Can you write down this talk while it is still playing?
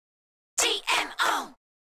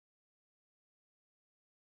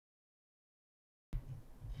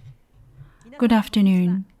Good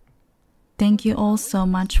afternoon. Thank you all so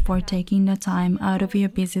much for taking the time out of your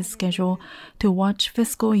busy schedule to watch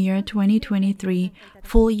Fiscal Year 2023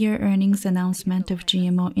 full-year earnings announcement of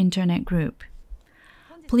GMO Internet Group.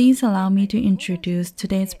 Please allow me to introduce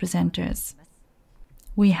today's presenters.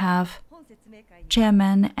 We have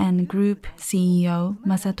Chairman and Group CEO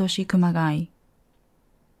Masatoshi Kumagai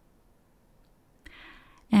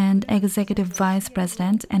and Executive Vice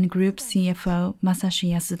President and Group CFO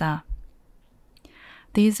Masashi Yasuda.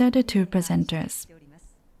 These are the two presenters.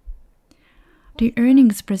 The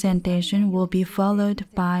earnings presentation will be followed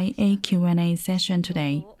by a Q&A session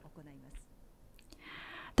today.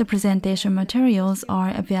 The presentation materials are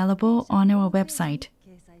available on our website.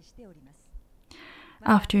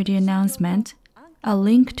 After the announcement, a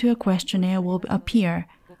link to a questionnaire will appear.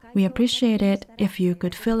 We appreciate it if you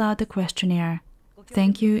could fill out the questionnaire.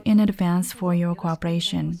 Thank you in advance for your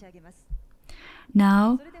cooperation.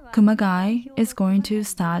 Now, Kumagai is going to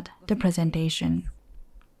start the presentation.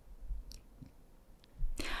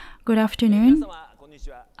 Good afternoon.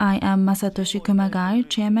 I am Masatoshi Kumagai,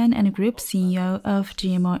 Chairman and Group CEO of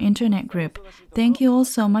GMO Internet Group. Thank you all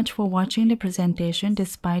so much for watching the presentation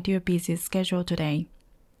despite your busy schedule today.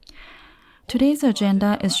 Today's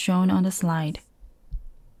agenda is shown on the slide.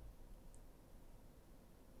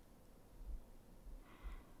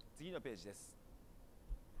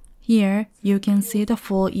 Here, you can see the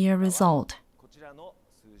full-year result.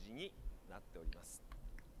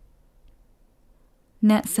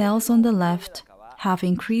 Net sales on the left have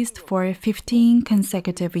increased for 15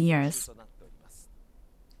 consecutive years.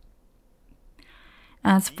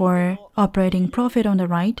 As for operating profit on the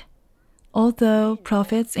right, although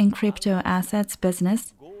profits in crypto assets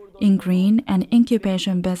business, in green, and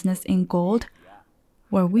incubation business in gold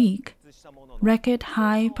were weak, record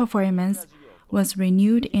high performance was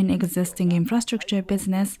renewed in existing infrastructure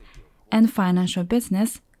business and financial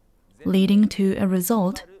business, leading to a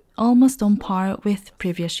result almost on par with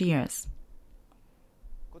previous years.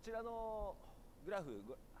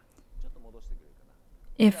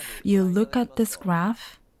 If you look at this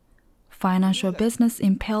graph, financial business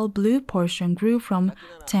in pale blue portion grew from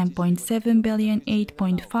 10.7 billion,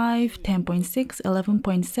 8.5, 10.6,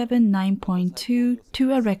 11.7, 9.2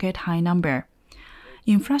 to a record high number.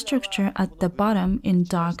 Infrastructure at the bottom in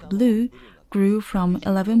dark blue grew from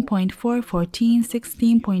 11.4, 14,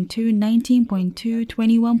 16.2, 19.2,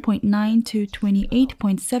 21.9 to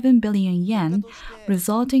 28.7 billion yen,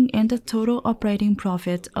 resulting in the total operating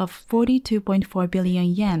profit of 42.4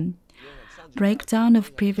 billion yen. Breakdown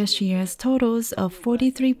of previous year's totals of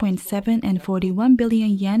 43.7 and 41 billion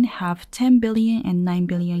yen have 10 billion and 9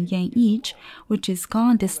 billion yen each, which is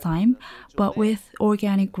gone this time, but with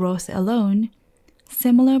organic growth alone,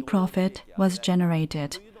 similar profit was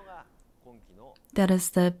generated. That is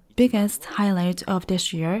the biggest highlight of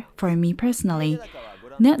this year for me personally.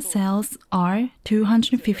 Net sales are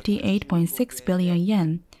 258.6 billion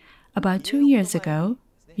yen. About 2 years ago,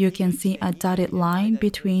 you can see a dotted line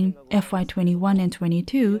between FY21 and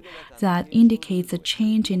 22 that indicates a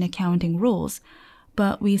change in accounting rules,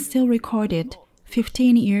 but we still recorded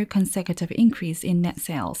 15-year consecutive increase in net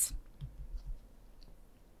sales.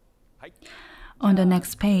 On the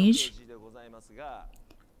next page,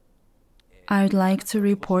 I would like to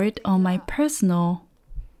report on my personal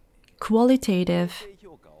qualitative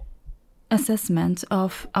assessment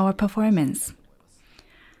of our performance.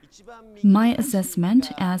 My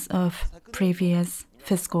assessment as of previous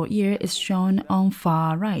fiscal year is shown on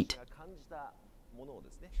far right.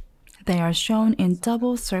 They are shown in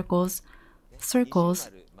double circles,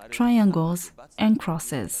 triangles, and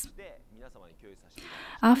crosses.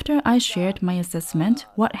 After I shared my assessment,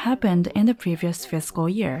 what happened in the previous fiscal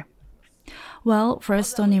year? Well,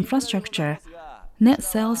 first on infrastructure, net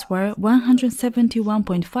sales were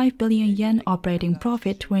 171.5 billion yen, operating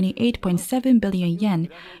profit 28.7 billion yen.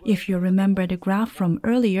 If you remember the graph from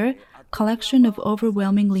earlier, collection of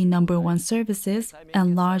overwhelmingly #1 services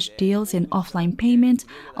and large deals in offline payment,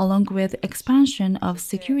 along with expansion of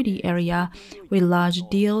security area with large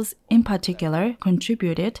deals in particular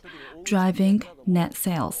contributed, driving net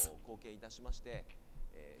sales.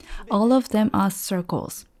 All of them are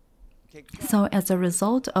circles. So as a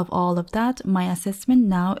result of all of that, my assessment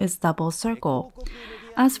now is double circle.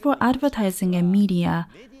 As for advertising and media,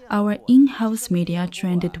 our in-house media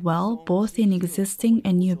trended well both in existing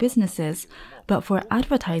and new businesses, but for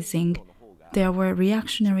advertising, there were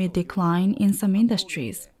reactionary decline in some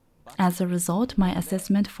industries. As a result, my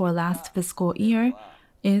assessment for last fiscal year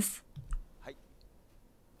is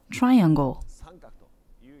triangle.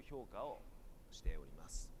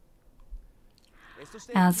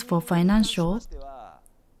 As for financial,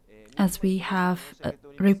 As we have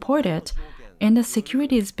reported, in the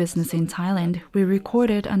securities business in Thailand, we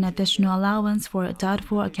recorded an additional allowance for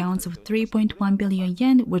doubtful accounts of 3.1 billion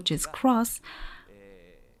yen, which is cross.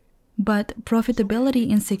 But profitability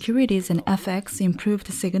in securities and FX improved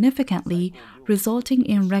significantly, resulting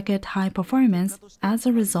in record high performance. As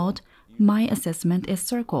a result, my assessment is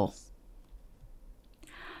circle.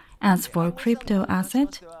 As for crypto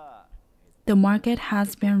asset, the market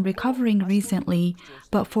has been recovering recently,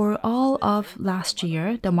 but for all of last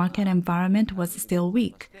year, the market environment was still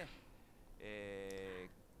weak.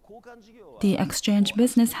 The exchange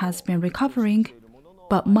business has been recovering,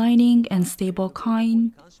 but mining and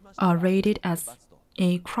stablecoin are rated as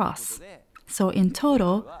a cross. So in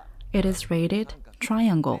total, it is rated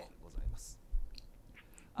triangle.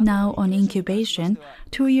 Now on incubation,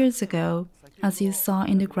 2 years ago, as you saw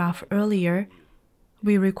in the graph earlier,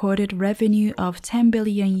 we recorded revenue of 10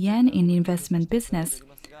 billion yen in investment business.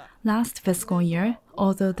 Last fiscal year,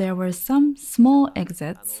 although there were some small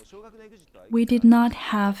exits, we did not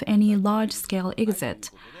have any large-scale exit,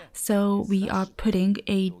 so we are putting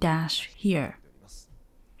a dash here.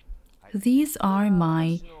 These are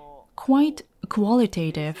my quite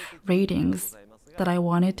qualitative ratings that I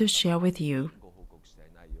wanted to share with you.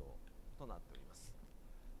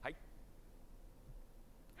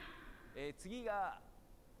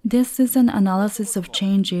 This is an analysis of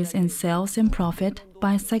changes in sales and profit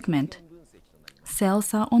by segment.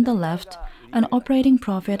 Sales are on the left and operating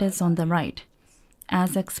profit is on the right.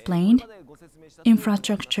 As explained,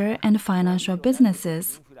 infrastructure and financial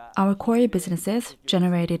businesses, our core businesses,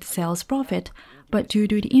 generated sales profit, but due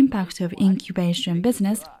to the impact of incubation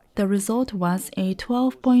business, the result was a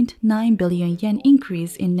 12.9 billion yen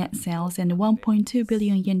increase in net sales and 1.2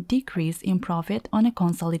 billion yen decrease in profit on a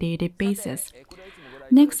consolidated basis.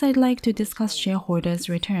 Next, I'd like to discuss shareholders'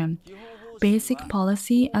 return. Basic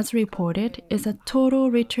policy, as reported, is a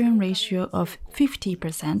total return ratio of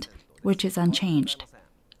 50%, which is unchanged.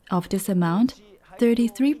 Of this amount,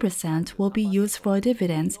 33% will be used for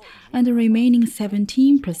dividends, and the remaining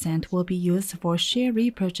 17% will be used for share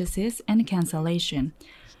repurchases and cancellation,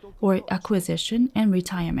 or acquisition and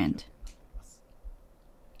retirement.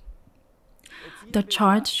 The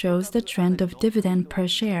chart shows the trend of dividend per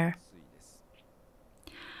share.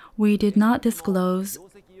 We did not disclose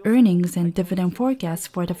earnings and dividend forecasts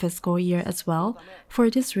for the fiscal year as well. For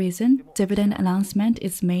this reason, dividend announcement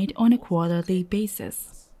is made on a quarterly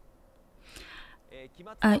basis.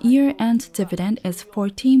 A year-end dividend is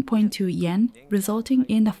 14.2 yen, resulting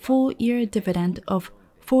in a full-year dividend of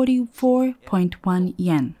 44.1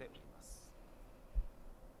 yen.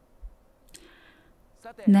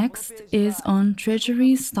 Next is on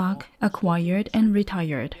treasury stock acquired and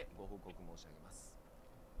retired.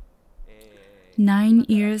 9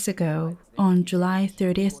 years ago, on July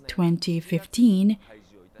 30th, 2015,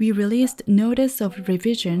 we released Notice of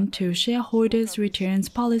Revision to Shareholders' Returns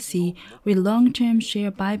Policy with Long-Term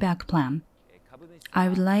Share Buyback Plan. I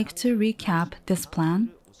would like to recap this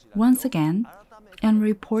plan once again and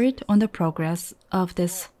report on the progress of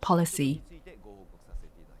this policy.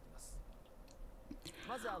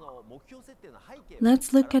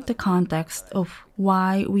 Let's look at the context of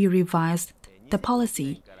why we revised the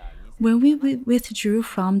policy. When we withdrew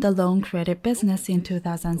from the loan credit business in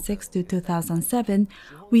 2006 to 2007,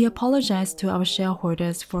 we apologized to our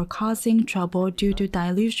shareholders for causing trouble due to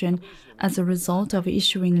dilution as a result of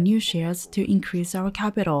issuing new shares to increase our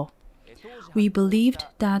capital. We believed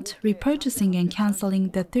that repurchasing and canceling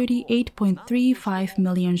the 38.35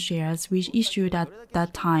 million shares we issued at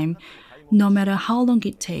that time, no matter how long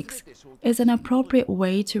it takes, is an appropriate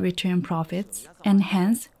way to return profits, and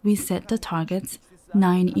hence we set the targets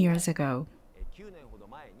 9 years ago.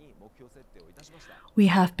 We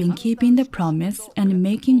have been keeping the promise and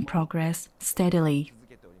making progress steadily.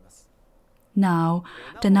 Now,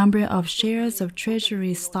 the number of shares of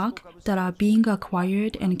treasury stock that are being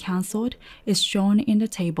acquired and cancelled is shown in the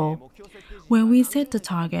table. When we set the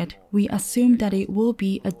target, we assumed that it will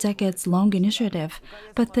be a decades-long initiative,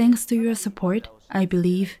 but thanks to your support, I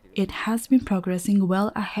believe it has been progressing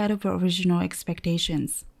well ahead of original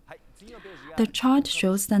expectations. The chart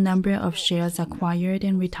shows the number of shares acquired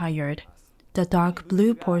and retired. The dark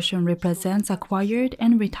blue portion represents acquired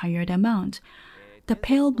and retired amount. The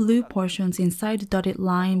pale blue portions inside dotted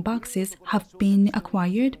line boxes have been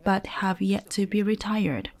acquired but have yet to be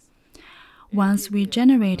retired. Once we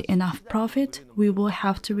generate enough profit, we will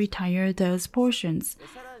have to retire those portions.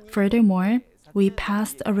 Furthermore, we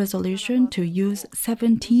passed a resolution to use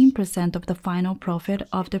 17% of the final profit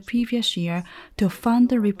of the previous year to fund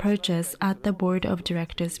the repurchase at the Board of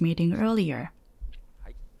Directors meeting earlier.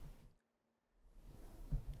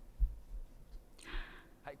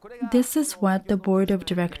 This is what the board of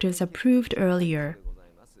directors approved earlier.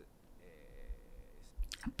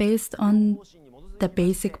 Based on the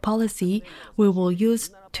basic policy, we will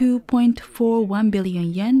use 2.41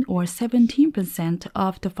 billion yen, or 17%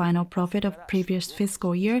 of the final profit of previous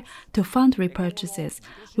fiscal year, to fund repurchases.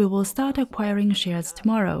 We will start acquiring shares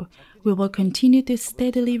tomorrow. We will continue to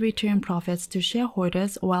steadily return profits to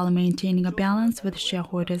shareholders while maintaining a balance with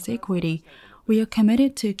shareholders' equity. We are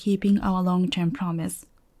committed to keeping our long-term promise.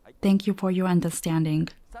 Thank you for your understanding.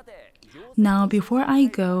 Now, before I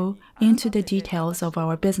go into the details of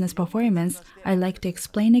our business performance, I'd like to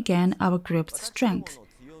explain again our group's strength.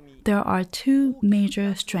 There are two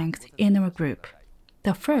major strengths in our group.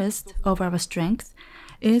 The first of our strengths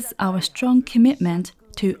is our strong commitment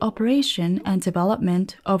to operation and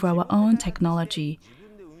development of our own technology.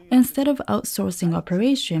 Instead of outsourcing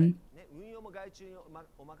operation,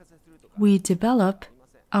 we develop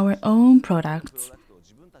our own products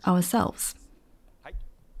ourselves.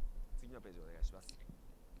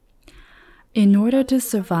 In order to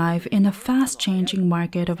survive in a fast-changing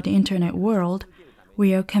market of the internet world,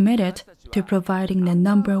 we are committed to providing the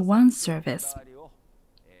 #1 service.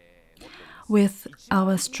 With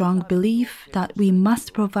our strong belief that we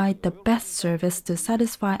must provide the best service to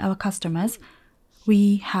satisfy our customers,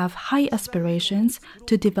 we have high aspirations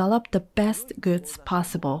to develop the best goods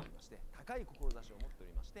possible.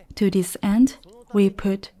 To this end, we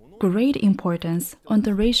put great importance on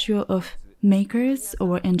the ratio of makers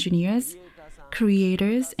or engineers,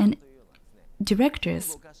 creators, and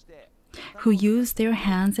directors who use their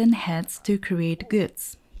hands and heads to create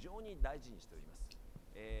goods.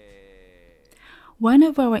 One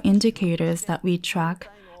of our indicators that we track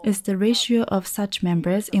is the ratio of such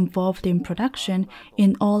members involved in production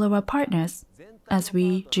in all our partners, as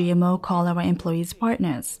we GMO call our employees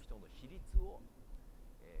partners.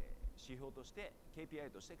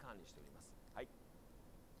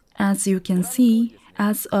 As you can see,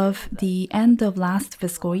 as of the end of last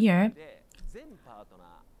fiscal year,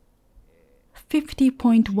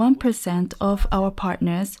 50.1% of our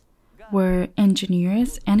partners were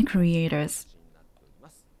engineers and creators.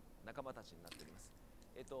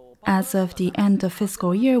 As of the end of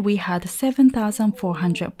fiscal year, we had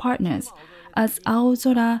 7,400 partners. As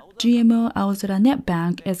Aozora GMO Aozora Net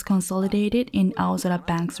Bank is consolidated in Aozora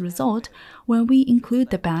Bank's result, when we include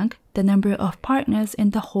the bank, the number of partners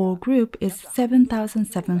in the whole group is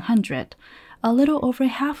 7,700. A little over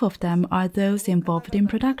half of them are those involved in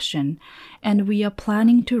production, and we are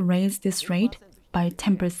planning to raise this rate by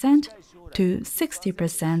 10% to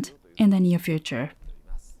 60% in the near future.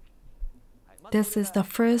 This is the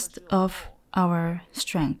first of our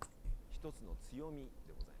strengths.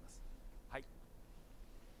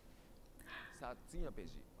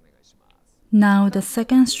 Now, the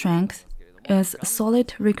second strength is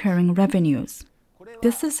solid recurring revenues.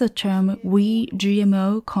 This is a term we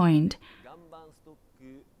GMO coined.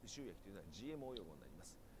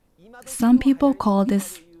 Some people call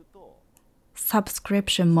this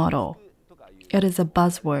subscription model. It is a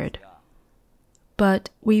buzzword. But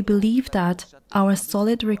we believe that our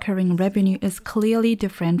solid recurring revenue is clearly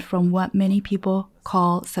different from what many people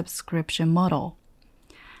call subscription model.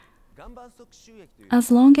 As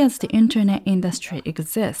long as the internet industry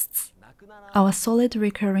exists, our solid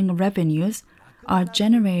recurring revenues are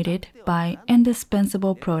generated by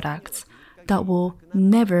indispensable products that will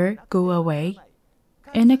never go away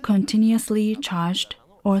in a continuously charged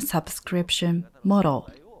or subscription model.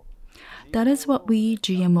 That is what we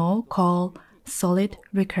GMO call solid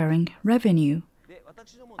recurring revenue.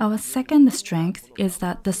 Our second strength is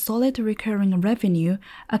that the solid recurring revenue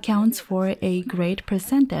accounts for a great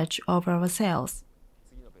percentage of our sales.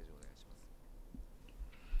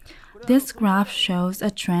 This graph shows a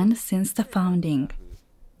trend since the founding.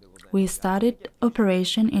 We started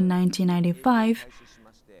operation in 1995,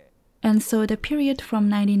 and so the period from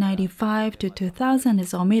 1995 to 2000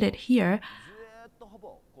 is omitted here.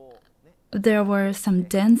 There were some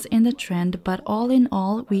dents in the trend, but all in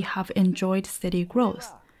all, we have enjoyed steady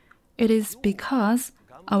growth. It is because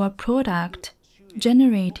our product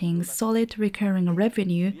generating solid recurring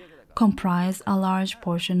revenue comprise a large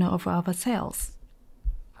portion of our sales.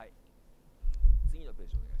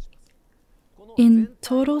 In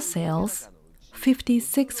total sales,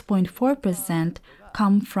 56.4%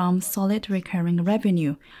 come from solid recurring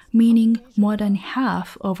revenue, meaning more than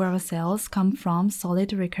half of our sales come from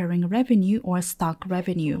solid recurring revenue or stock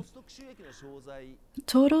revenue.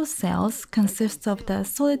 Total sales consists of the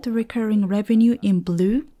solid recurring revenue in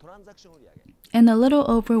blue and a little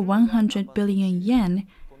over 100 billion yen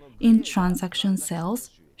in transaction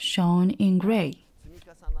sales, shown in gray.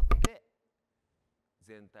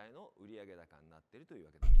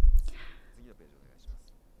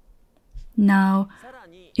 Now,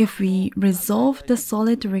 if we resolve the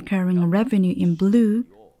solid recurring revenue in blue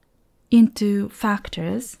into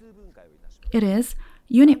factors, it is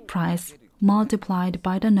unit price multiplied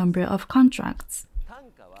by the number of contracts.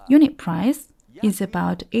 Unit price is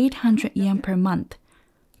about 800 yen per month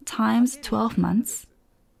times 12 months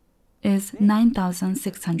is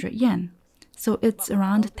 9,600 yen. So it's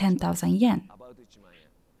around 10,000 yen.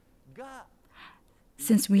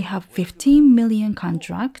 Since we have 15 million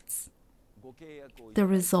contracts, the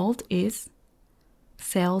result is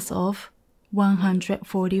sales of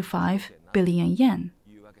 145 billion yen.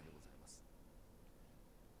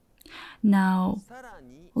 Now,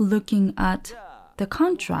 looking at the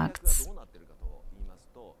contracts,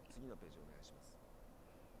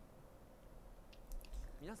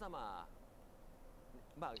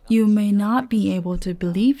 you may not be able to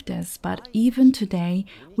believe this, but even today,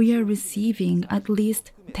 we are receiving at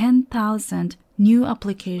least 10,000 new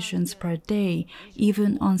applications per day,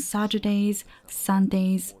 even on Saturdays,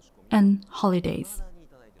 Sundays, and holidays.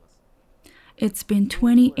 It's been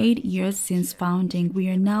 28 years since founding. We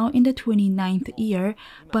are now in the 29th year,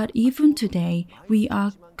 but even today, we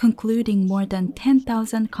are concluding more than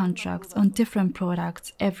 10,000 contracts on different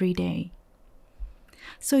products every day.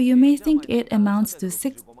 So you may think it amounts to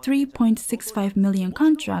 3.65 million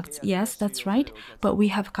contracts. Yes, that's right, but we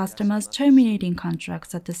have customers terminating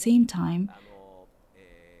contracts at the same time.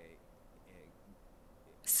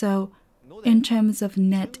 So, in terms of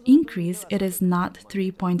net increase, it is not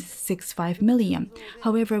 3.65 million.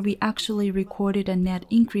 However, we actually recorded a net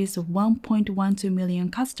increase of 1.12 million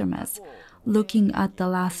customers. Looking at the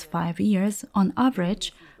last 5 years, on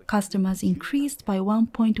average, customers increased by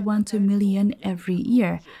 1.12 million every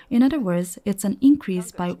year. In other words, it's an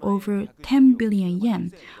increase by over 10 billion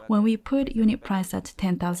yen. When we put unit price at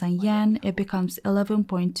 10,000 yen, it becomes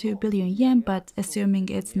 11.2 billion yen, but assuming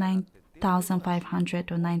it's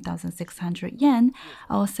 9,500 or 9,600 yen,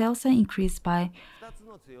 our sales are increased by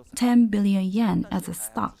 10 billion yen as a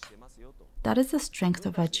stock. That is the strength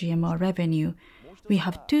of our GMO revenue. We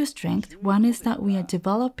have two strengths. One is that we are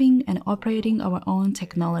developing and operating our own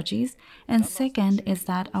technologies, and second is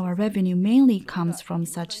that our revenue mainly comes from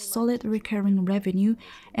such solid recurring revenue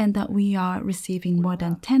and that we are receiving more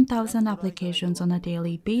than 10,000 applications on a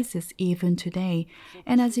daily basis even today.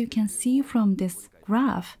 And as you can see from this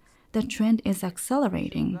graph, the trend is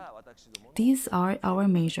accelerating. These are our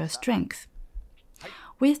major strengths.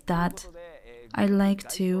 With that, I'd like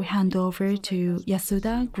to hand over to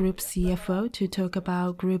Yasuda, Group CFO, to talk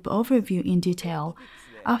about group overview in detail.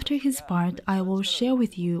 After his part, I will share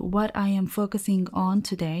with you what I am focusing on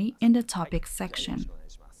today in the topics section.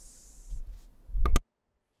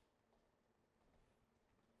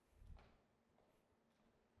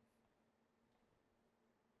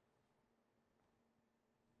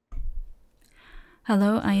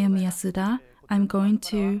 Hello, I am Yasuda. I'm going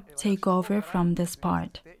to take over from this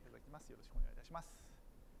part.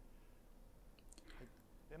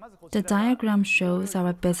 The diagram shows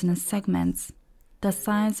our business segments. The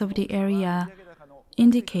size of the area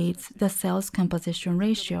indicates the sales composition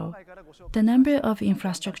ratio. The number of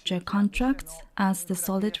infrastructure contracts as the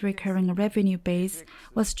solid recurring revenue base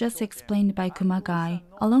was just explained by Kumagai.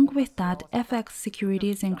 Along with that, FX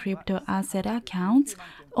securities and crypto asset accounts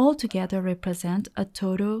altogether represent a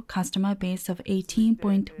total customer base of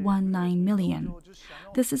 18.19 million.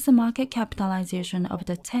 This is the market capitalization of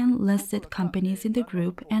the 10 listed companies in the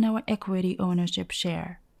group and our equity ownership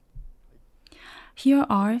share. Here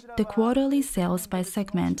are the quarterly sales by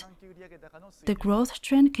segment. The growth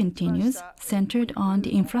trend continues, centered on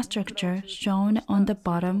the infrastructure shown on the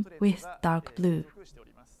bottom with dark blue.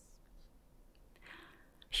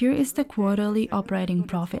 Here is the quarterly operating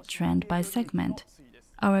profit trend by segment.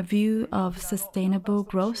 Our view of sustainable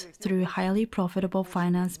growth through highly profitable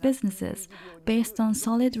finance businesses based on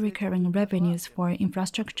solid recurring revenues for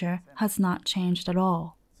infrastructure has not changed at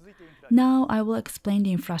all. Now I will explain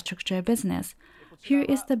the infrastructure business. Here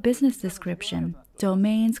is the business description: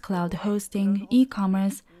 domains, cloud hosting,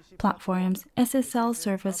 e-commerce, platforms, SSL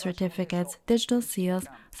service certificates, digital seals,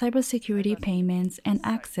 cybersecurity payments, and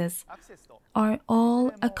access are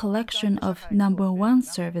all a collection of number one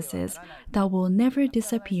services that will never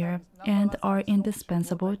disappear and are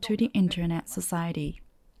indispensable to the Internet society.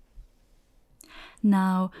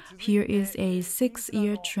 Now, here is a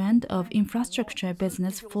 6-year trend of infrastructure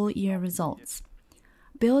business full-year results.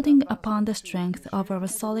 Building upon the strength of our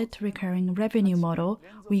solid recurring revenue model,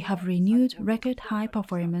 we have renewed record high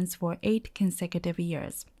performance for 8 consecutive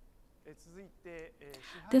years.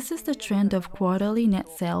 This is the trend of quarterly net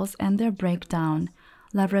sales and their breakdown.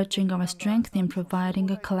 Leveraging our strength in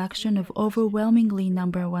providing a collection of overwhelmingly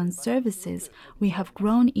number one services, we have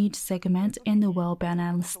grown each segment in a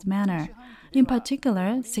well-balanced manner. In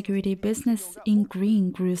particular, security business in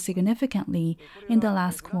green grew significantly in the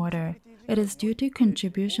last quarter. It is due to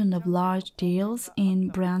contribution of large deals in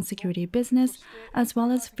brand security business as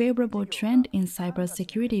well as favorable trend in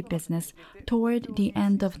cybersecurity business toward the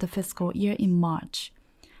end of the fiscal year in March.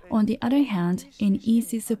 On the other hand, in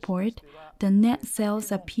easy support, the net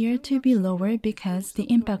sales appear to be lower because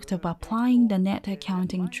the impact of applying the net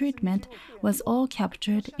accounting treatment was all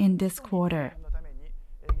captured in this quarter.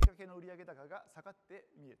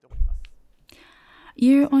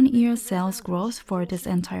 Year-on-year sales growth for this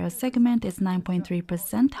entire segment is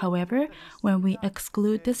 9.3%. However, when we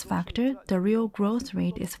exclude this factor, the real growth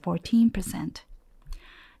rate is 14%.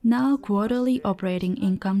 Now, quarterly operating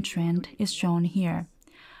income trend is shown here.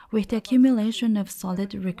 With the accumulation of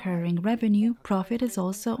solid recurring revenue, profit is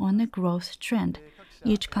also on a growth trend.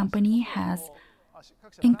 Each company has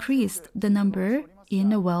increased the number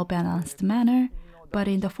in a well-balanced manner, but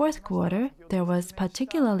in the fourth quarter, there was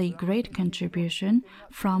particularly great contribution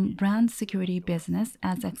from brand security business,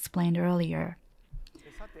 as explained earlier.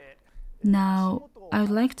 Now, I would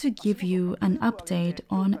like to give you an update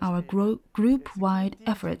on our group-wide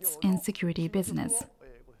efforts in security business.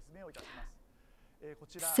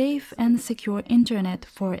 Safe and secure internet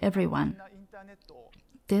for everyone.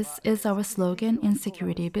 This is our slogan in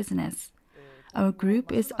security business. Our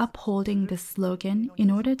group is upholding this slogan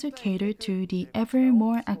in order to cater to the ever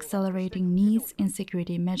more accelerating needs in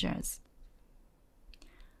security measures.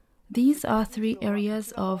 These are three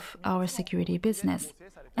areas of our security business: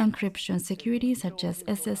 encryption security such as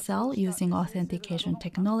SSL using authentication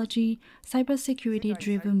technology, cybersecurity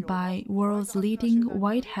driven by world's leading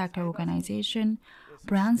white hacker organization,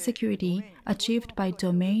 brand security achieved by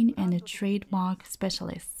domain and trademark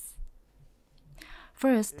specialists.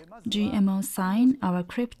 First, GMO Sign, our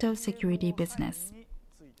crypto security business.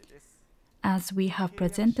 As we have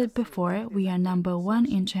presented before, we are number one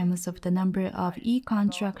in terms of the number of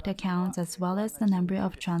e-contract accounts as well as the number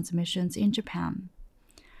of transmissions in Japan.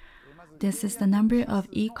 This is the number of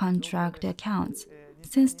e-contract accounts.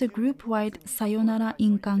 Since the group-wide Sayonara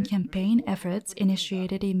Inkan campaign efforts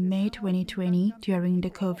initiated in May 2020 during the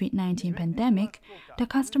COVID-19 pandemic, the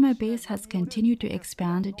customer base has continued to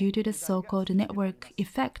expand due to the so-called network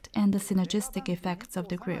effect and the synergistic effects of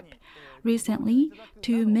the group. Recently,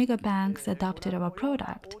 2 mega banks adopted our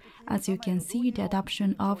product. As you can see, the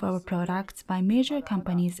adoption of our products by major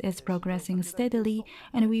companies is progressing steadily,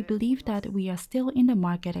 and we believe that we are still in the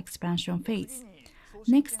market expansion phase.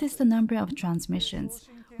 Next is the number of transmissions.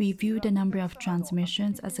 We view the number of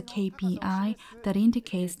transmissions as a KPI that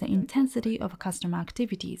indicates the intensity of customer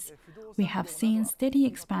activities. We have seen steady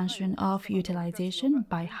expansion of utilization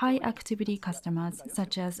by high-activity customers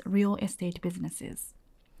such as real estate businesses.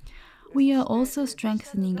 We are also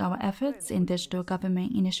strengthening our efforts in digital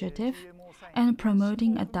government initiative and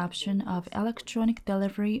promoting adoption of electronic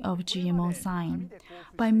delivery of GMO Sign.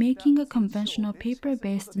 By making a conventional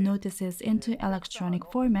paper-based notices into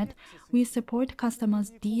electronic format, we support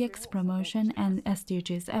customers' DX promotion and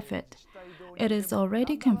SDGs effort. It is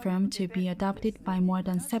already confirmed to be adopted by more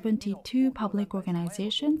than 72 public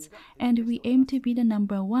organizations, and we aim to be the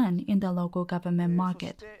number one in the local government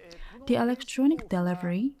market. The electronic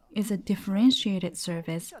delivery is a differentiated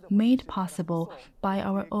service made possible by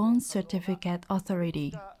our own certificate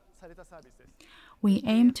authority. We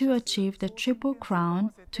aim to achieve the triple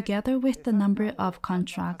crown together with the number of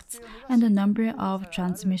contracts and the number of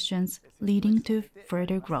transmissions leading to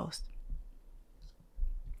further growth.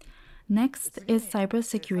 Next is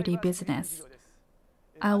cybersecurity business.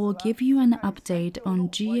 I will give you an update on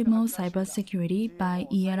GMO cybersecurity by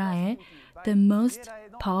IRAE, the most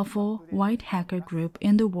powerful white hacker group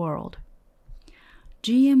in the world.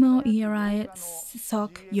 GMO IRAE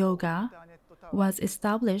SOC Yoga was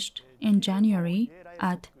established in January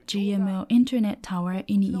at GMO Internet Tower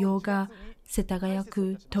in Yoga,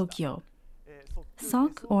 Setagayaku, Tokyo.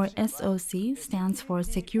 SOC or SOC stands for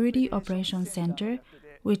Security Operations Center,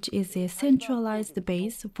 which is a centralized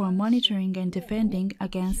base for monitoring and defending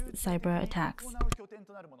against cyber attacks.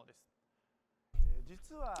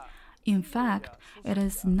 In fact, it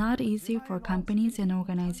is not easy for companies and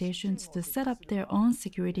organizations to set up their own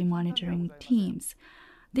security monitoring teams.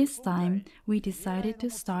 This time, we decided to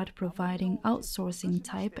start providing outsourcing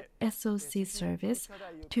type SOC service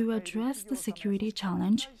to address the security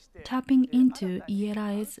challenge, tapping into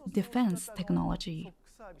IRAE's defense technology.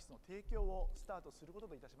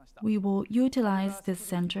 We will utilize this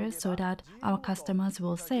center so that our customers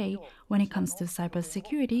will say, when it comes to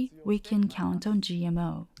cybersecurity, we can count on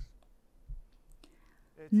GMO.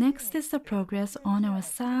 Next is the progress on our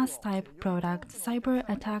SaaS-type product, Cyber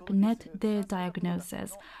Attack Net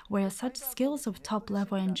Diagnosis, where such skills of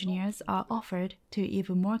top-level engineers are offered to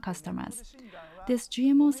even more customers. This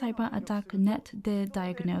GMO Cyber Attack Net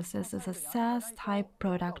Diagnosis is a SaaS-type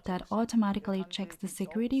product that automatically checks the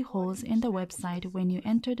security holes in the website when you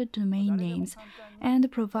enter the domain names and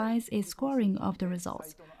provides a scoring of the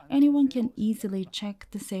results. Anyone can easily check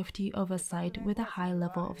the safety of a site with a high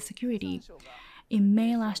level of security. In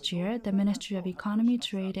May last year, the Ministry of Economy,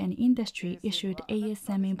 Trade and Industry issued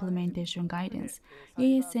ASM implementation guidance.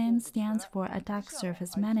 ASM stands for Attack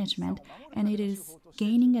Surface Management, and it is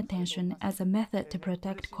gaining attention as a method to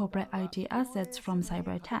protect corporate IT assets from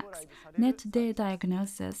cyber attacks. Net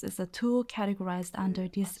Diagnosis is a tool categorized under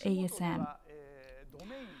this ASM.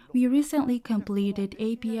 We recently completed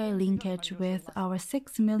API linkage with our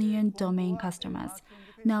 6 million domain customers.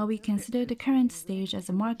 Now we consider the current stage as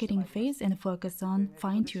a marketing phase and focus on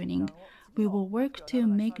fine-tuning. We will work to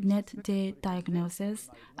make net diagnosis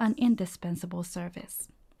an indispensable service.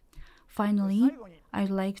 Finally,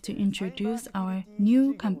 I'd like to introduce our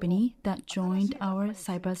new company that joined our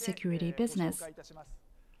cybersecurity business.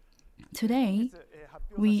 Today,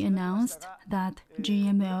 we announced that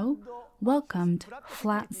GMO welcomed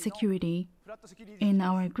Flat Security in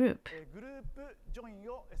our group.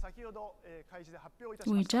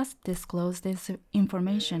 We just disclosed this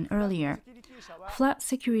information earlier. Flat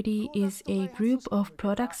Security is a group of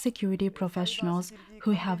product security professionals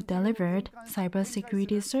who have delivered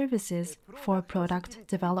cybersecurity services for product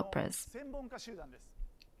developers.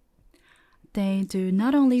 They do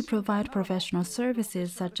not only provide professional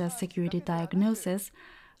services such as security diagnosis,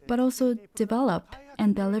 but also develop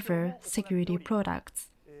and deliver security products.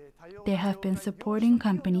 They have been supporting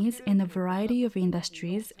companies in a variety of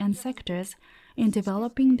industries and sectors in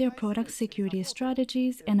developing their product security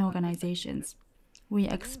strategies and organizations. We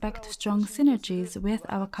expect strong synergies with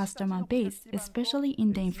our customer base, especially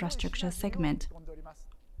in the infrastructure segment.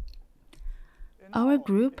 Our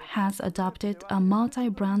group has adopted a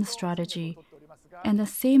multi-brand strategy, and the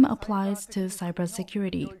same applies to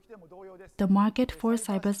cybersecurity. The market for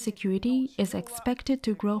cybersecurity is expected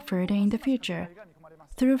to grow further in the future.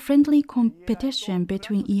 Through friendly competition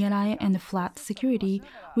between ELI and Flat Security,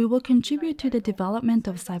 we will contribute to the development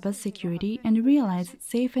of cybersecurity and realize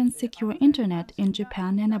safe and secure internet in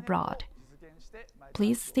Japan and abroad.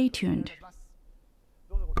 Please stay tuned.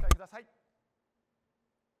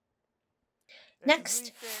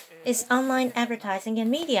 Next is online advertising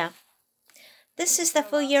and media. This is the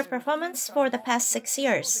full-year performance for the past 6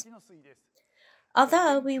 years.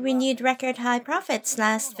 Although we renewed record-high profits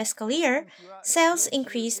last fiscal year, sales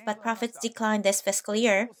increased but profits declined this fiscal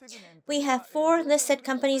year. We have 4 listed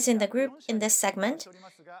companies in the group in this segment,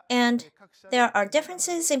 and there are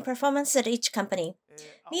differences in performance at each company.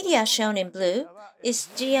 Media, shown in blue, is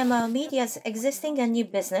GMO Media's existing and new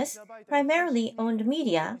business, primarily owned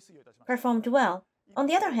media, performed well. On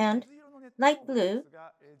the other hand, light blue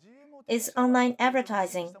is online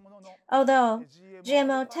advertising. Although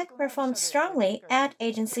GMO Tech performed strongly, ad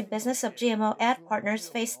agency business of GMO ad partners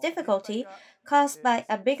faced difficulty caused by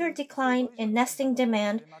a bigger decline in nesting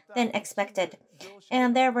demand than expected,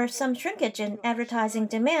 and there were some shrinkage in advertising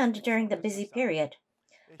demand during the busy period.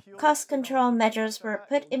 Cost control measures were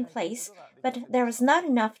put in place, but there was not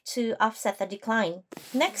enough to offset the decline.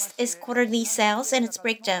 Next is quarterly sales and its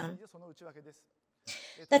breakdown.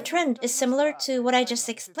 The trend is similar to what I just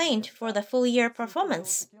explained for the full-year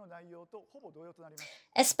performance.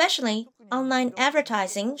 Especially, online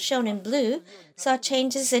advertising, shown in blue, saw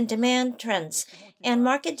changes in demand trends, and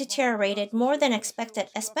market deteriorated more than expected,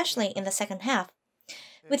 especially in the second half.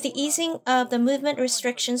 With the easing of the movement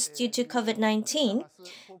restrictions due to COVID-19,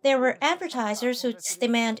 there were advertisers whose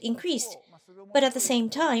demand increased, but at the same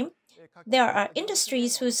time, there are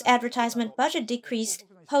industries whose advertisement budget decreased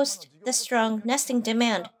post the strong nesting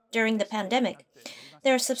demand during the pandemic.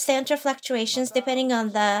 There are substantial fluctuations depending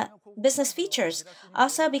on the business features.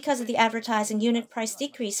 Also, because of the advertising unit price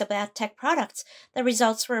decrease of ad tech products, the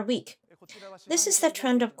results were weak. This is the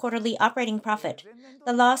trend of quarterly operating profit.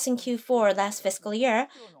 The loss in Q4 last fiscal year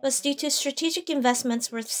was due to strategic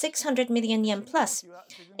investments worth 600 million yen plus.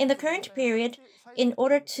 In the current period, in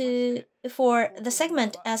order for the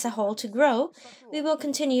segment as a whole to grow, we will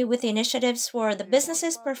continue with the initiatives for the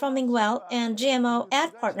businesses performing well, and GMO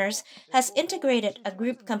Ad Partners has integrated a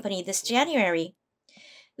group company this January.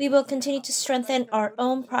 We will continue to strengthen our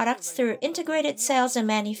own products through integrated sales and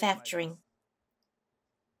manufacturing.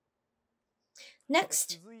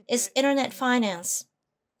 Next is Internet Finance.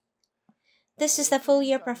 This is the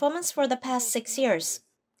full-year performance for the past 6 years.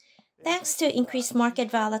 Thanks to increased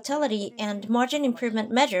market volatility and margin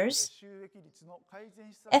improvement measures,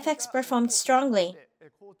 FX performed strongly.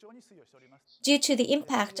 Due to the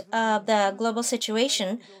impact of the global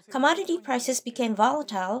situation, commodity prices became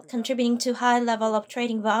volatile, contributing to high level of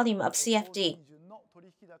trading volume of CFD.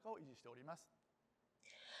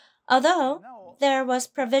 Although there was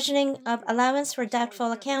provisioning of allowance for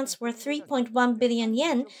doubtful accounts worth 3.1 billion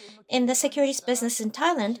yen in the securities business in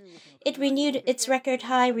Thailand, it renewed its record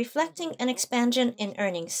high, reflecting an expansion in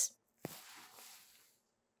earnings.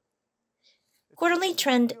 Quarterly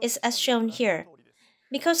trend is as shown here.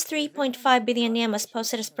 Because 3.5 billion yen was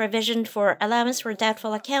posted as provision for allowance for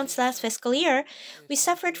doubtful accounts last fiscal year, we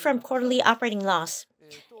suffered from quarterly operating loss.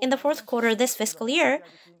 In the fourth quarter this fiscal year,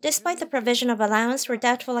 despite the provision of allowance for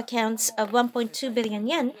doubtful accounts of 1.2 billion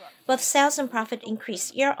yen, both sales and profit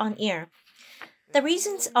increased year-on-year. The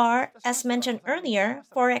reasons are, as mentioned earlier,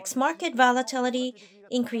 forex market volatility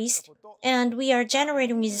increased, and we are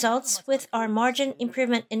generating results with our margin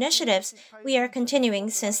improvement initiatives we are continuing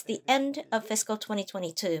since the end of fiscal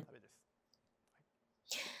 2022.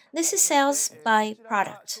 This is sales by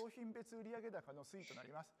product.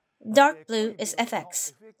 Dark blue is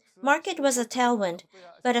FX. Market was a tailwind,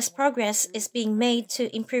 but as progress is being made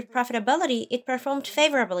to improve profitability, it performed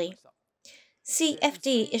favorably.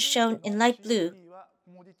 CFD is shown in light blue.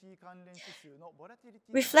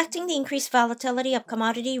 Reflecting the increased volatility of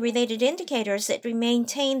commodity-related indicators, it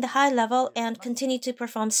maintained the high level and continued to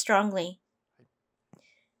perform strongly.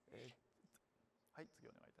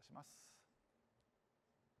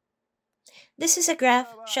 This is a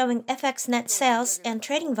graph showing FX net sales and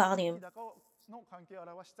trading volume.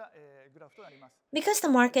 Because the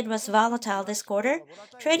market was volatile this quarter,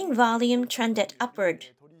 trading volume trended upward.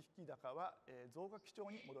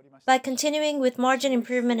 By continuing with margin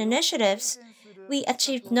improvement initiatives, we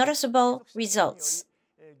achieved noticeable results.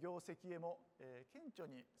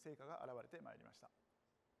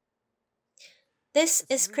 This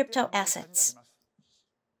is crypto assets.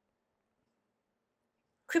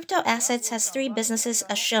 Crypto assets has 3 businesses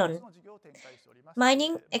as shown: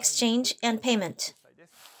 mining, exchange, and payment.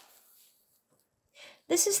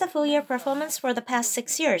 This is the full-year performance for the past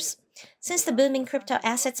 6 years. Since the booming crypto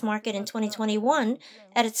assets market in 2021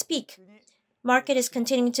 at its peak, market is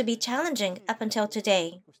continuing to be challenging up until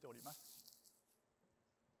today.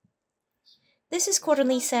 This is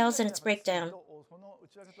quarterly sales and its breakdown.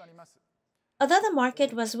 Although the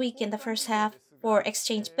market was weak in the first half for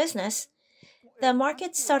exchange business, the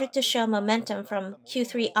market started to show momentum from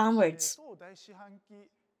Q3 onwards.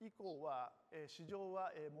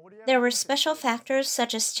 There were special factors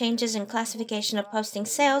such as changes in classification of posting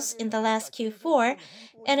sales in the last Q4,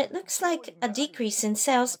 and it looks like a decrease in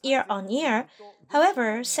sales year-on-year.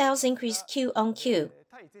 However, sales increased Q-on-Q.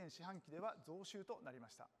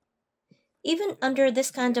 Even under this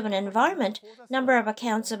kind of an environment, number of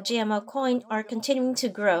accounts of GMO coin are continuing to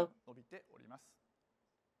grow.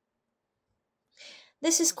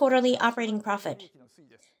 This is quarterly operating profit.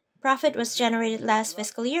 Profit was generated last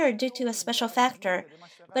fiscal year due to a special factor,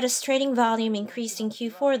 but as trading volume increased in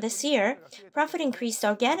Q4 this year, profit increased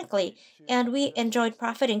organically, and we enjoyed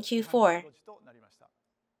profit in Q4.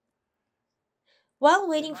 While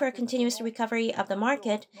waiting for a continuous recovery of the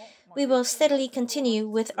market, we will steadily continue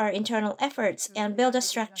with our internal efforts and build a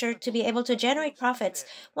structure to be able to generate profits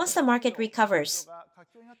once the market recovers.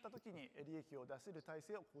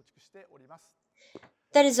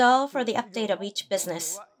 That is all for the update of each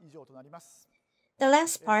business. The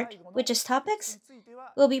last part, which is topics,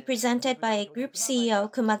 will be presented by Group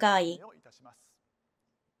CEO Kumagai.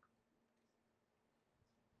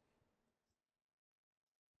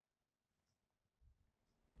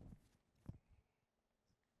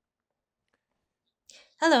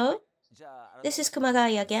 Hello, this is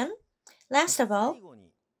Kumagai again. Last of all,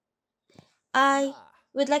 I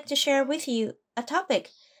would like to share with you a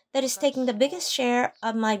topic that is taking the biggest share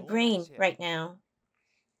of my brain right now.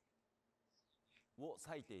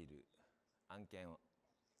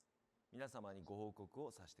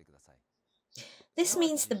 This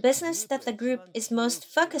means the business that the group is most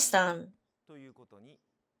focused on.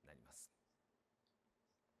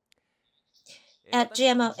 At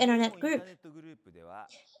GMO Internet Group,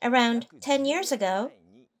 around 10 years ago,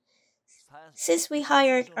 since we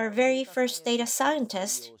hired our very first data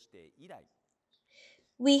scientist,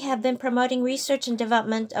 we have been promoting research and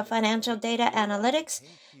development of financial data analytics,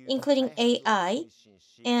 including AI,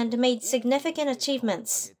 and made significant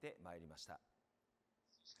achievements.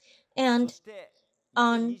 And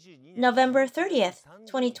on November 30th,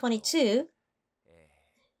 2022,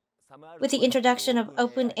 with the introduction of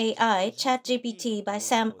OpenAI ChatGPT by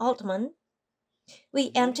Sam Altman,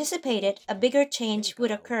 we anticipated a bigger change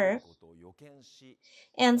would occur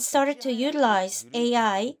and started to utilize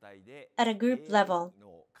AI at a group level.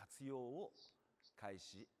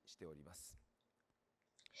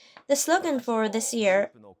 The slogan for this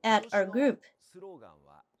year at our group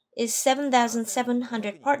is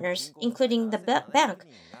 7,700 partners, including the bank.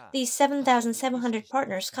 These 7,700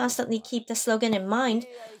 partners constantly keep the slogan in mind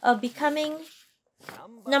of becoming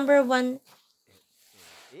 #1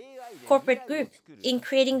 corporate group in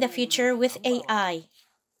creating the future with AI.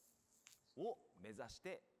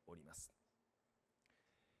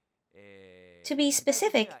 To be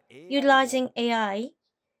specific, utilizing AI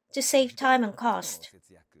to save time and cost,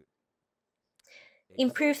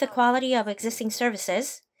 improve the quality of existing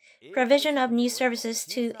services, provision of new services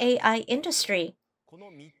to AI industry.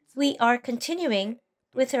 We are continuing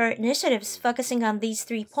with our initiatives focusing on these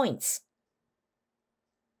 3 points.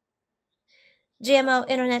 GMO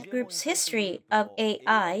Internet Group's history of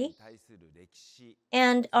AI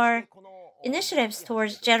and our initiatives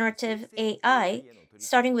towards generative AI,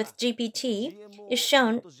 starting with GPT, is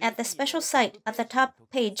shown at the special site at the top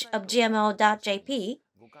page of gmo.jp.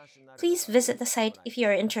 Please visit the site if you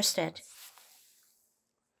are interested.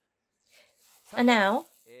 And now,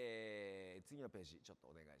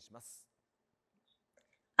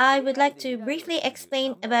 I would like to briefly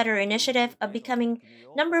explain about our initiative of becoming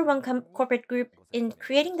 #1 corporate group in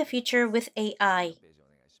creating the future with AI.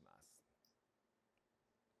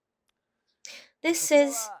 This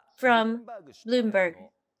is from Bloomberg.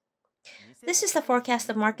 This is the forecast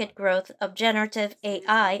of market growth of generative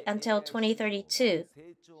AI until 2032.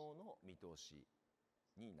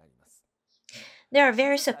 There are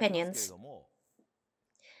various opinions.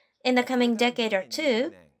 In the coming decade or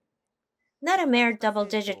two, not a mere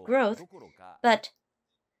double-digit growth, but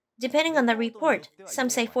depending on the report, some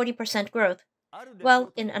say 40% growth,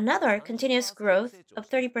 while in another, continuous growth of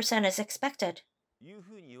 30% is expected.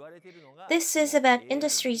 This is about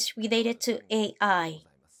industries related to AI.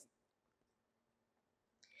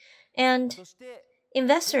 And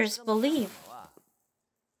investors believe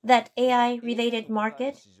that AI-related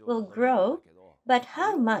market will grow, but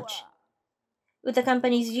how much would the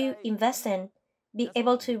companies you invest in be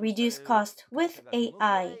able to reduce cost with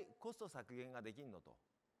AI?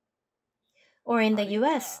 Or in the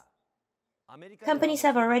US, companies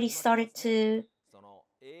have already started to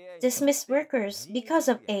dismiss workers because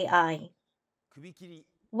of AI,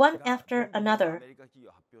 one after another.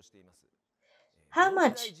 How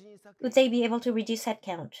much would they be able to reduce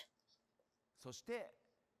headcount?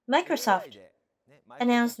 Microsoft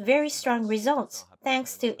announced very strong results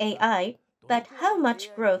thanks to AI, but how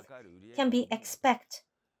much growth can be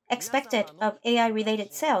expected of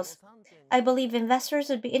AI-related sales? I believe investors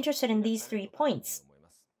would be interested in these 3 points.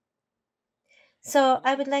 So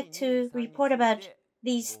I would like to report about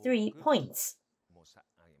these 3 points.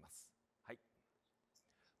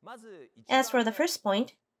 As for the first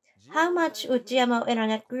point, how much would GMO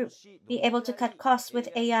Internet Group be able to cut costs with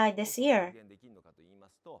AI this year?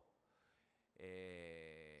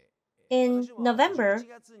 In November,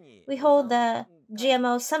 we hold the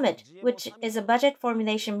GMO Summit, which is a budget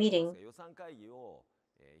formulation meeting.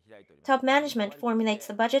 Top management formulates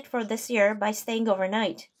the budget for this year by staying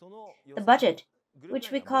overnight. The budget,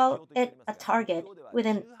 which we call it a target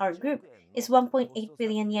within our group, is 1.8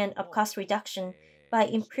 billion yen of cost reduction by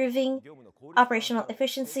improving operational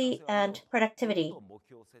efficiency and productivity.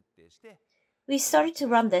 We started to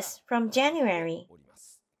run this from January.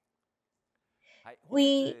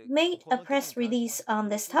 We made a press release on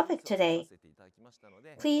this topic today.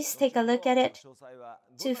 Please take a look at it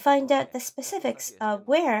to find out the specifics of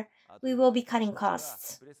where we will be cutting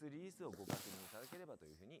costs.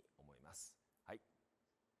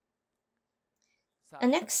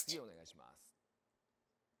 And next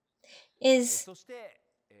is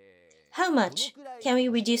how much can we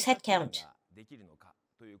reduce headcount?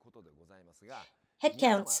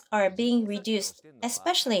 Headcounts are being reduced,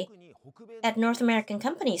 especially at North American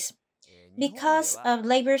companies, because of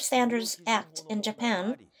Labor Standards Act in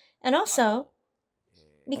Japan, and also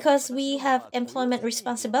because we have employment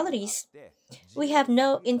responsibilities. We have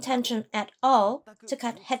no intention at all to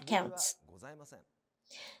cut headcounts.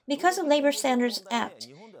 Because of Labor Standards Act,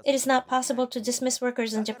 it is not possible to dismiss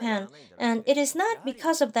workers in Japan, and it is not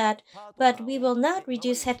because of that, but we will not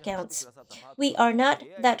reduce headcounts. We are not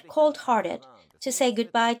that cold-hearted to say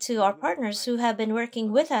goodbye to our partners who have been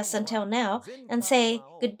working with us until now and say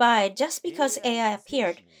goodbye just because AI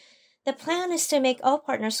appeared. The plan is to make all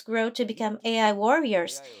partners grow to become AI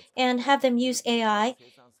warriors and have them use AI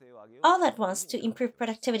all at once to improve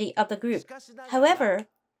productivity of the group. However,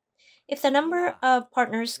 if the number of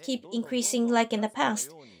partners keep increasing like in the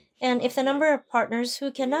past, and if the number of partners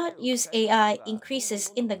who cannot use AI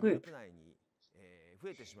increases in the group,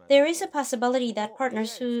 there is a possibility that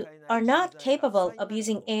partners who are not capable of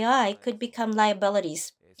using AI could become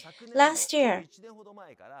liabilities. Last year,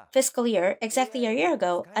 fiscal year, exactly a year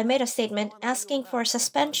ago, I made a statement asking for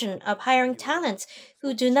suspension of hiring talents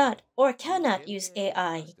who do not or cannot use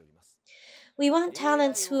AI. We want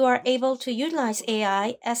talents who are able to utilize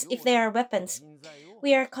AI as if they are weapons.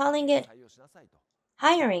 We are calling it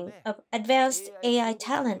hiring of advanced AI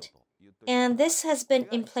talent, and this has been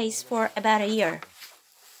in place for about a year.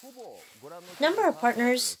 Number of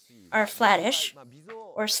partners are flattish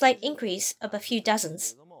or slight increase of a few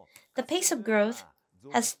dozens. The pace of growth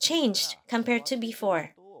has changed compared to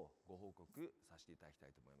before.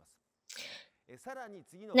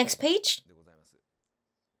 Next page.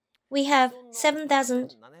 We have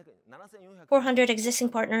 7,400 existing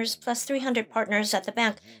partners plus 300 partners at the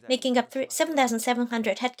bank, making up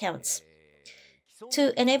 7,700 headcounts.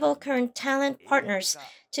 To enable current talent partners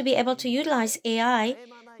to be able to utilize AI,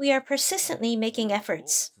 we are persistently making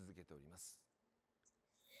efforts.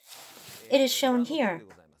 It is shown here.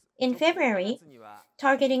 In February,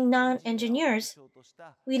 targeting non-engineers,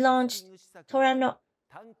 we launched Torano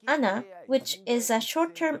Anna, which is a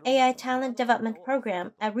short-term AI talent development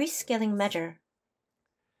program, a reskilling measure.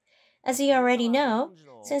 As you already know,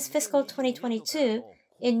 since fiscal 2022,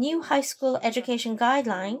 in new high school education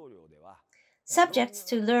guideline, subjects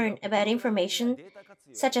to learn about information,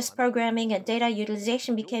 such as programming and data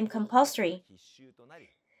utilization, became compulsory.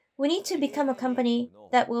 We need to become a company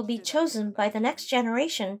that will be chosen by the next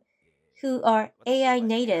generation who are AI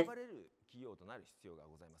native.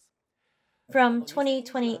 From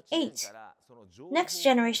 2028, next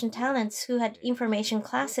generation talents who had information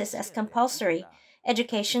classes as compulsory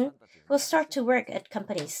education will start to work at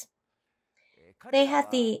companies. They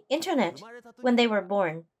had the internet when they were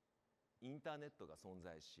born.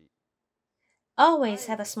 Always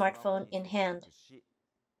have a smartphone in hand.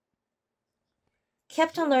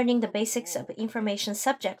 Kept on learning the basics of information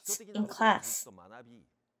subjects in class.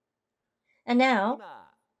 And now,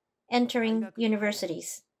 entering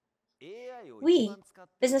universities. We,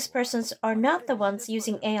 business persons, are not the ones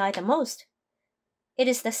using AI the most. It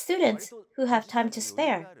is the students who have time to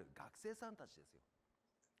spare.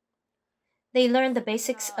 They learn the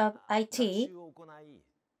basics of IT,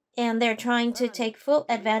 and they're trying to take full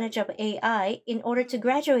advantage of AI in order to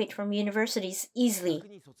graduate from universities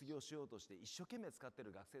easily.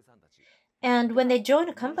 And when they join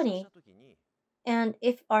a company, and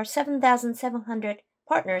if our 7,700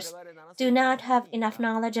 partners do not have enough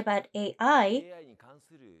knowledge about AI,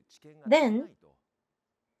 then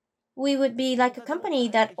we would be like a company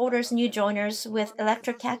that orders new joiners with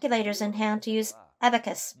electric calculators in hand to use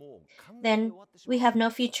abacus. Then we have no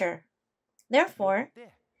future. Therefore,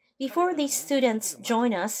 before these students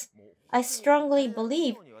join us, I strongly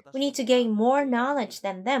believe we need to gain more knowledge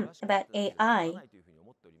than them about AI.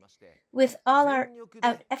 With all our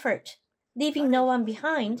effort, leaving no one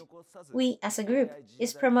behind, we as a group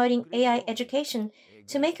is promoting AI education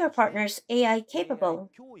to make our partners AI capable.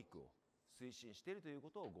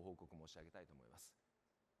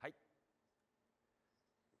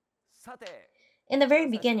 In the very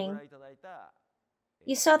beginning,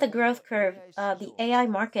 you saw the growth curve of the AI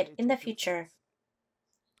market in the future.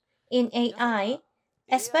 In AI,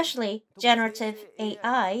 especially generative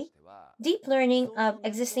AI, deep learning of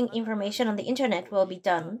existing information on the internet will be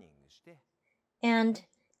done, and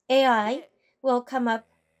AI will come up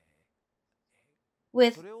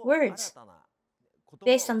with words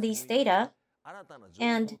based on these data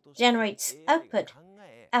and generates output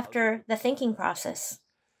after the thinking process.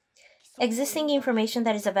 Existing information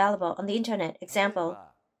that is available on the internet, example,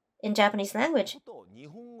 in Japanese language,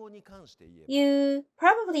 you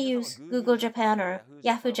probably use Google Japan or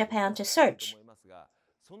Yahoo Japan to search.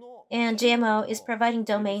 And GMO is providing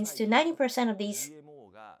domains to 90% of these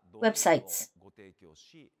websites.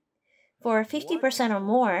 For 50% or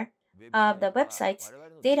more of the websites,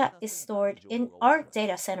 data is stored in our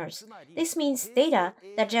data centers. This means data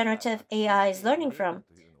that generative AI is learning from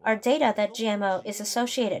are data that GMO is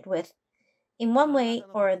associated with in one way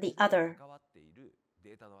or the other.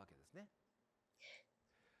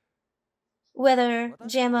 Whether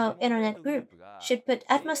GMO Internet Group should put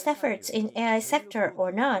utmost efforts in AI sector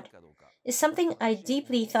or not is something I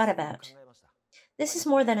deeply thought about. This is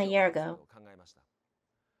more than a year ago.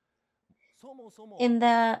 In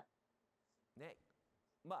the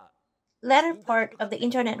latter part of the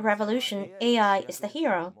internet revolution, AI is the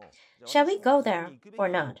hero. Shall we go there or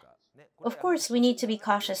not? Of course, we need to be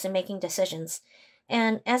cautious in making decisions.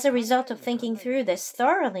 And as a result of thinking through this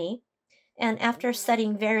thoroughly, and after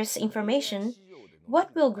studying various information,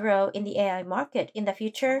 what will grow in the AI market in the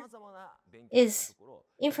future is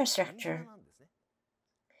infrastructure.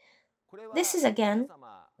 This is again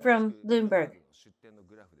from Bloomberg.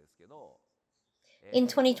 In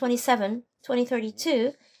 2027,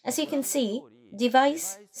 2032, as you can see,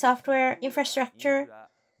 device, software, infrastructure,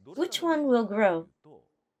 which one will grow?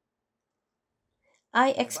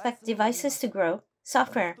 I expect devices to grow,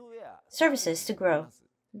 software, services to grow,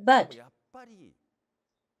 but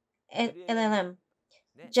LLM,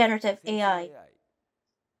 generative AI,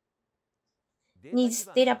 needs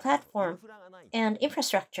data platform and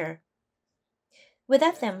infrastructure.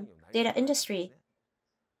 Without them, data industry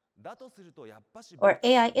or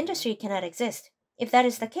AI industry cannot exist. If that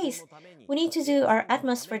is the case, we need to do our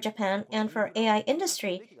utmost for Japan and for AI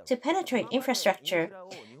industry to penetrate infrastructure.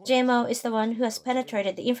 GMO is the one who has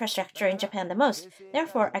penetrated the infrastructure in Japan the most.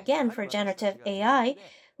 Therefore, again, for generative AI,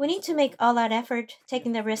 we need to make all-out effort,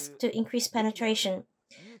 taking the risk to increase penetration.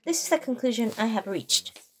 This is the conclusion I have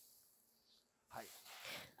reached.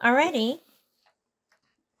 Alrighty.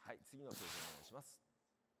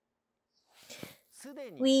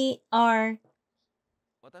 We are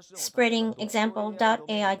spreading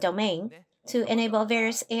example.ai domain to enable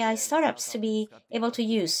various AI startups to be able to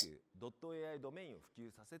use.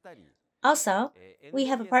 Also, we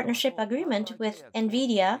have a partnership agreement with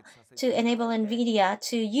NVIDIA to enable NVIDIA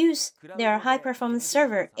to use their high-performance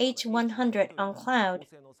server H100 on cloud.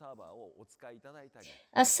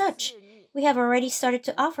 As such, we have already started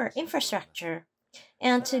to offer infrastructure.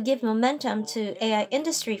 And to give momentum to AI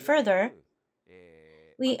industry further,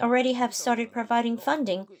 we already have started providing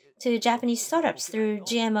funding to Japanese startups through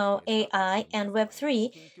GMO, AI, and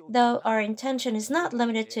Web3, though our intention is not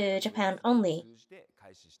limited to Japan only.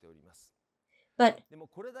 But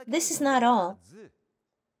this is not all.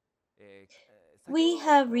 We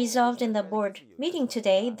have resolved in the board meeting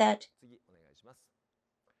today that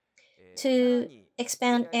to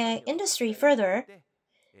expand AI industry further,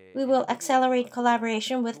 we will accelerate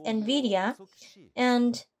collaboration with NVIDIA,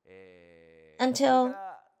 and until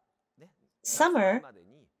summer,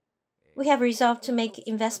 we have resolved to make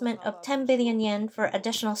investment of 10 billion yen for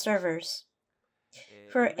additional servers.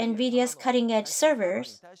 For NVIDIA's cutting-edge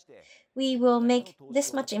servers, we will make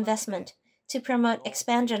this much investment to promote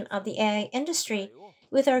expansion of the AI industry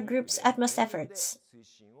with our group's utmost efforts.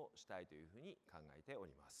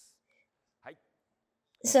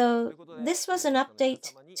 So this was an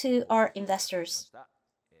update to our investors.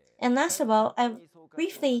 And last of all, I would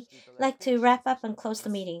briefly like to wrap up and close the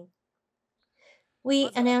meeting.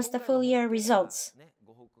 We announced the full year results.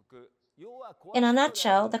 In a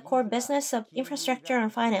nutshell, the core business of infrastructure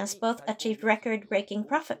and finance both achieved record-breaking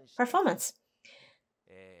performance.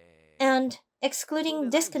 And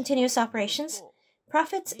excluding discontinuous operations,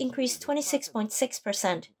 profits increased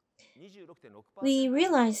 26.6%. We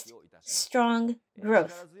realized strong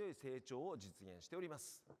growth.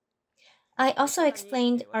 I also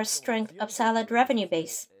explained our strength of solid revenue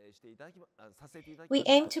base. We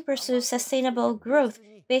aim to pursue sustainable growth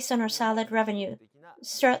based on our solid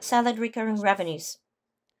recurring revenues.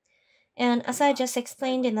 And as I just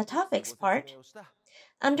explained in the topics part,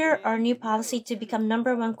 under our new policy to become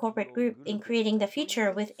 #1 corporate group in creating the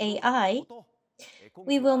future with AI,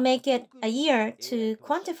 we will make it a year to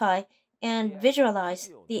quantify and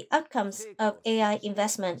visualize the outcomes of AI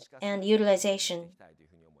investment and utilization.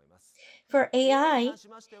 For AI,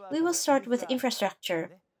 we will start with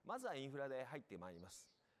infrastructure.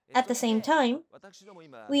 At the same time,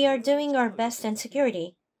 we are doing our best in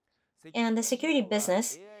security, and the security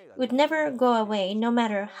business would never go away no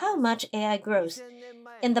matter how much AI grows.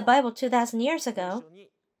 In the Bible 2,000 years ago,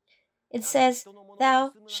 it says,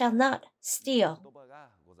 "Thou shalt not steal."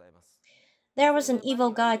 There was an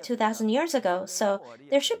evil guy 2,000 years ago, so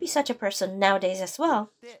there should be such a person nowadays as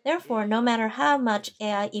well. Therefore, no matter how much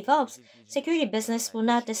AI evolves, security business will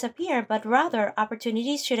not disappear, but rather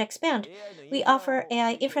opportunities should expand. We offer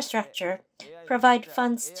AI infrastructure, provide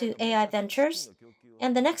funds to AI ventures,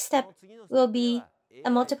 and the next step will be a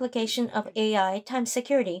multiplication of AI times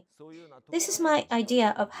security. This is my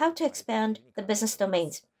idea of how to expand the business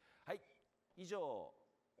domains.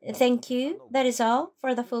 Thank you. That is all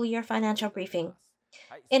for the full year financial briefing.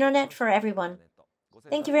 Internet for everyone.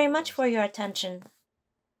 Thank you very much for your attention.